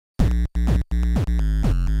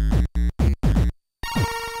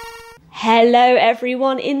Hello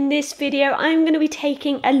everyone, in this video I'm going to be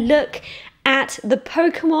taking a look at the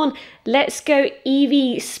Pokemon Let's Go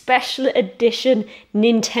Eevee Special Edition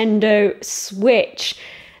Nintendo Switch.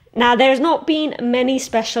 Now there's not been many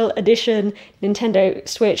Special Edition Nintendo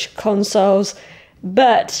Switch consoles,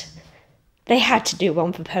 but they had to do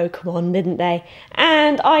one for Pokemon, didn't they?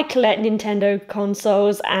 And I collect Nintendo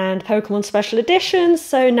consoles and Pokemon Special Editions,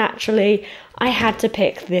 so naturally I had to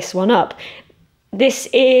pick this one up. This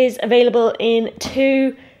is available in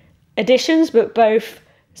 2 editions, but both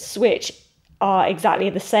Switch are exactly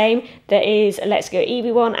the same. There is a Let's Go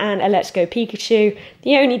Eevee one and a Let's Go Pikachu.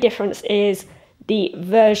 The only difference is the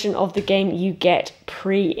version of the game you get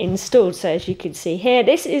pre-installed. So as you can see here,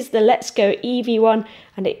 this is the Let's Go Eevee one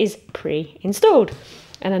and it is pre-installed.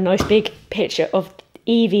 And a nice big picture of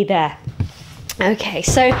Eevee there. Okay,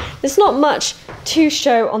 so there's not much to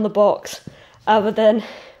show on the box other than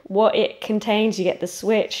what it contains. You get the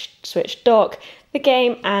Switch dock, the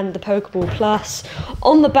game, and the Pokeball Plus.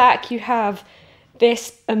 On the back you have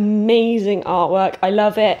this amazing artwork. I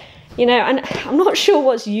love it. You know, and I'm not sure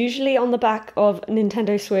what's usually on the back of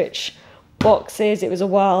Nintendo Switch boxes. It was a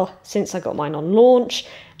while since I got mine on launch,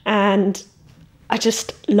 and I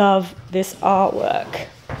just love this artwork.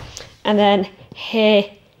 And then here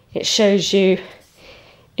it shows you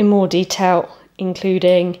in more detail,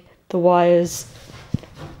 including the wires,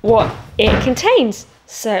 what it contains.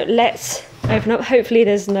 So let's open up. Hopefully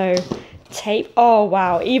there's no tape. Oh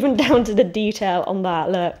wow, even down to the detail on that.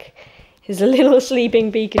 Look, here's a little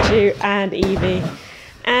sleeping Pikachu and Eevee.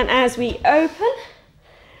 And as we open,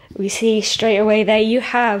 we see straight away there you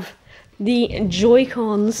have the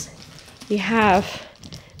Joy-Cons. You have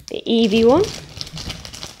the Eevee one.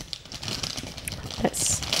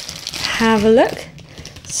 Let's have a look.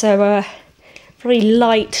 So very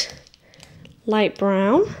light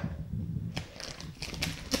brown.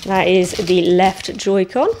 That is the left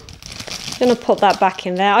Joy-Con. I'm going to put that back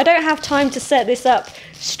in there. I don't have time to set this up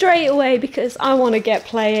straight away because I want to get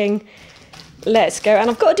playing Let's Go, and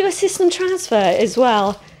I've got to do a system transfer as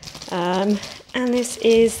well. And this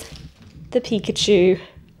is the Pikachu,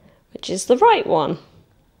 which is the right one.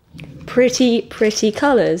 Pretty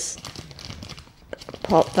colours.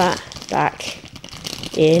 Pop that back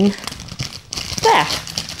in there.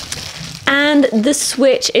 And the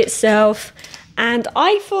Switch itself, and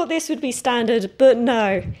I thought this would be standard, but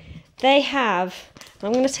no, they have,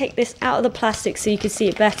 I'm going to take this out of the plastic so you can see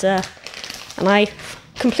it better, and I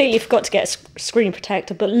completely forgot to get a screen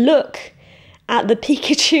protector, but look at the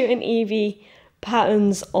Pikachu and Eevee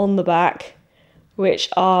patterns on the back, which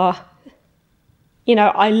are, you know,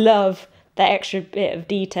 I love that extra bit of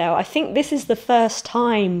detail. I think this is the first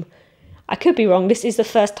time, I could be wrong, this is the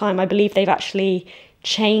first time I believe they've actually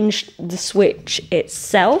changed the Switch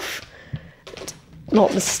itself, not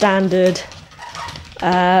the standard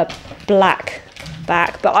black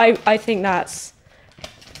back, but I think that's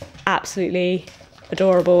absolutely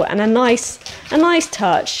adorable and a nice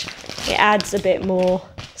touch. It adds a bit more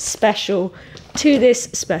special to this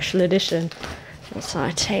special edition. So I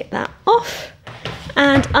take that off,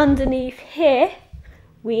 and underneath here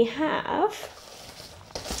we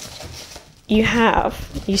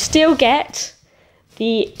you still get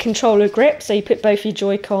the controller grip, so you put both your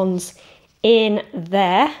Joy-Cons in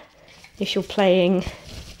there if you're playing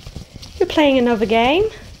another game,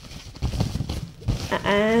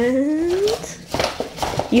 and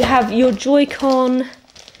you have your Joy-Con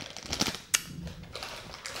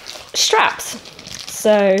straps.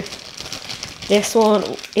 So this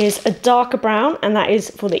one is a darker brown, and that is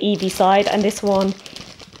for the Eevee side, and this one,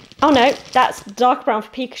 oh no, that's dark brown for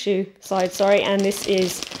Pikachu side, sorry, and this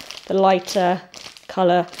is the lighter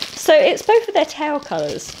colour. So it's both of their tail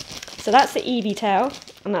colours. So that's the Eevee tail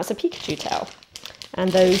and that's a Pikachu tail. And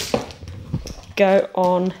those go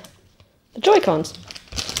on the Joy-Cons.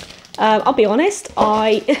 I'll be honest,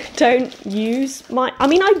 I don't use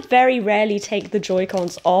I very rarely take the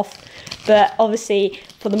Joy-Cons off, but obviously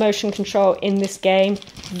for the motion control in this game,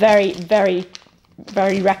 very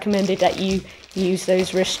recommended that you use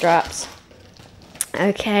those wrist straps.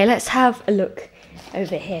 Okay, let's have a look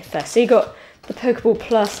over here first. So you got the Pokeball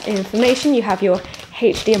Plus information, you have your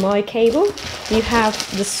HDMI cable, you have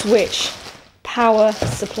the Switch power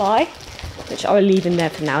supply, which I will leave in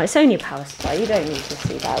there for now. It's only a power supply, you don't need to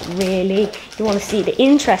see that really. You want to see the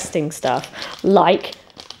interesting stuff, like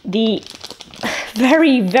the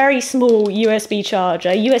very small USB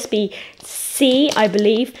charger, USB-C I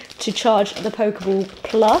believe, to charge the Pokeball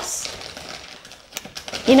Plus.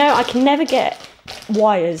 You know, I can never get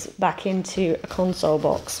wires back into a console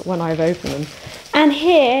box when I've opened them. And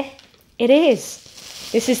here it is.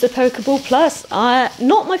 this is the Pokeball Plus.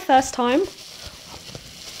 Not my first time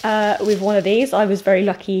with one of these. I was very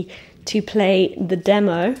lucky to play the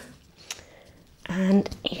demo. And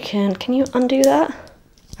can you undo that?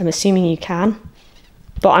 I'm assuming you can,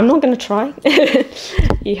 but I'm not going to try.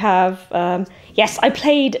 You have, yes, I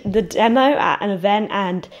played the demo at an event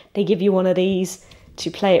and they give you one of these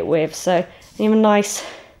to play it with. So you have a nice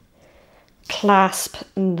clasp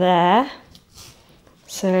there.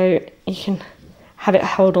 So you can have it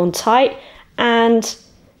hold on tight and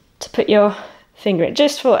to put your finger in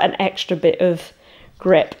just for an extra bit of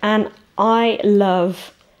grip. And I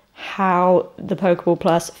love how the Pokeball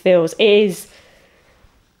Plus feels. It is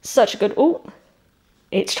such a good,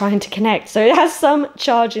 it's trying to connect. So it has some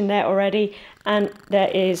charge in there already, and there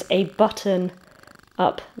is a button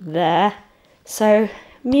up there. So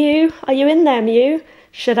Mew, are you in there, Mew?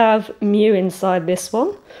 Should have Mew inside this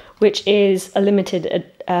one, which is a limited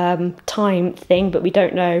time thing, but we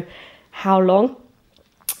don't know how long.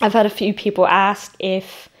 I've had a few people ask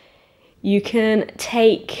if you can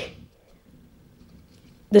take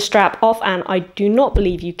the strap off, and I do not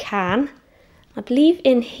believe you can. I believe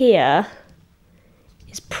in here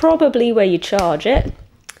is probably where you charge it.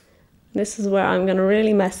 This is where I'm going to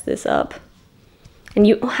really mess this up. And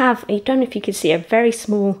you have, I don't know if you can see, a very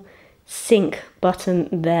small sync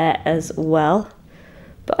button there as well.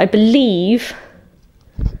 But I believe,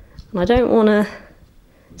 and I don't want to,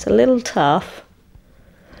 it's a little tough,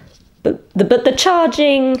 but the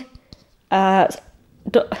charging, the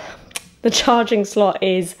charging slot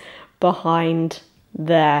is behind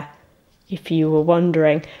there, if you were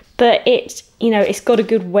wondering. But it's, it's got a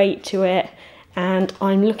good weight to it, and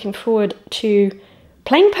I'm looking forward to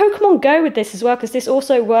playing Pokemon Go with this as well, because this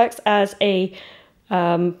also works as a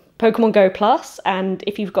Pokemon Go Plus, and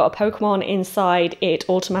if you've got a Pokemon inside, it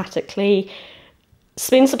automatically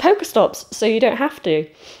spins the Pokestops, so you don't have to,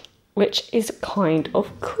 which is kind of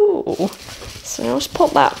cool. So I'll just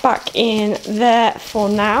pop that back in there for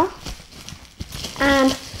now.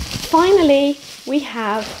 And finally, we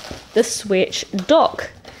have the Switch dock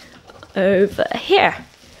over here,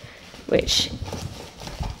 which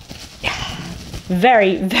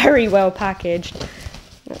very, very well packaged.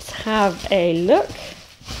 Let's have a look.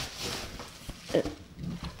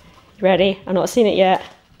 Ready? I've not seen it yet.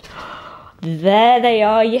 There they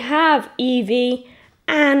are. You have Eevee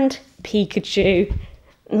and Pikachu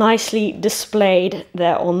nicely displayed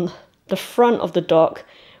there on the front of the dock,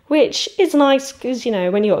 which is nice because,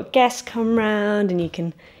 when your guests come round and you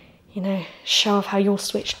can, show off how your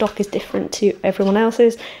Switch dock is different to everyone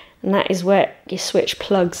else's. And that is where your Switch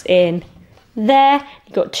plugs in there.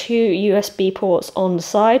 You've got 2 USB ports on the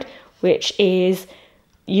side, which is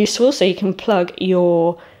useful. So you can plug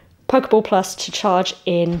your Pokeball Plus to charge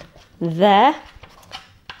in there.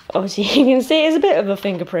 Obviously you can see it's a bit of a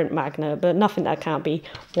fingerprint magnet, but nothing that can't be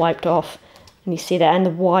wiped off. And you see that, and the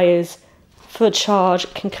wires for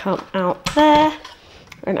charge can come out there.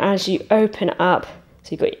 And as you open it up, so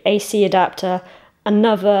you've got your AC adapter,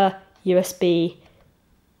 another USB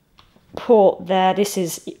port there. This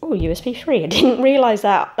is USB 3. I didn't realise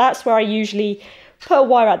that. That's where I usually put a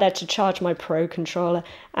wire out there to charge my Pro controller,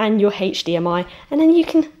 and your HDMI. And then you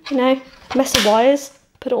can, mess with wires,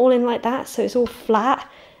 put it all in like that, so it's all flat.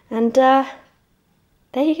 And there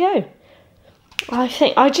you go.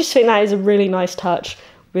 I just think that is a really nice touch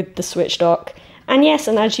with the Switch dock. And yes,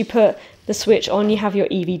 and as you put the Switch on, you have your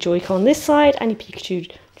Eevee Joy-Con this side and your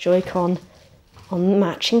Pikachu Joy-Con on the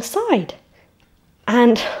matching side.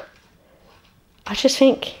 And I just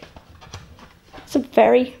think it's a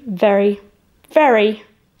very, very, very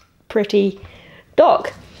pretty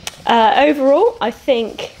dock. Overall, I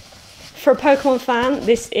think for a Pokemon fan,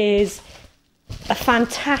 this is a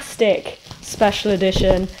fantastic special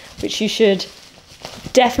edition, which you should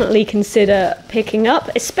definitely consider picking up,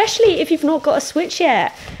 especially if you've not got a Switch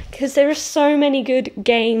yet, because there are so many good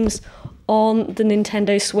games on the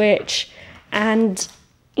Nintendo Switch. And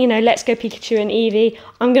Let's Go Pikachu and Eevee,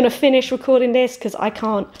 I'm going to finish recording this because I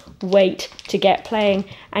can't wait to get playing.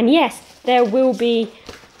 And yes, there will be,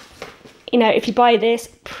 if you buy this,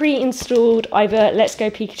 pre-installed either Let's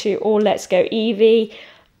Go Pikachu or Let's Go Eevee.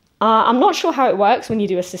 I'm not sure how it works when you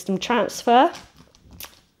do a system transfer.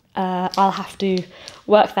 I'll have to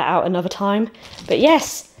work that out another time. But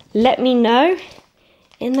yes, let me know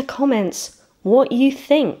in the comments what you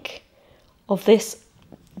think of this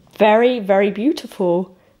very, very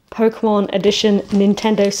beautiful Pokemon Edition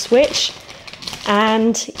Nintendo Switch.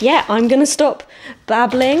 And yeah, I'm going to stop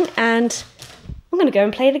babbling and I'm going to go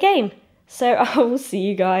and play the game. So I will see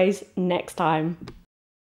you guys next time.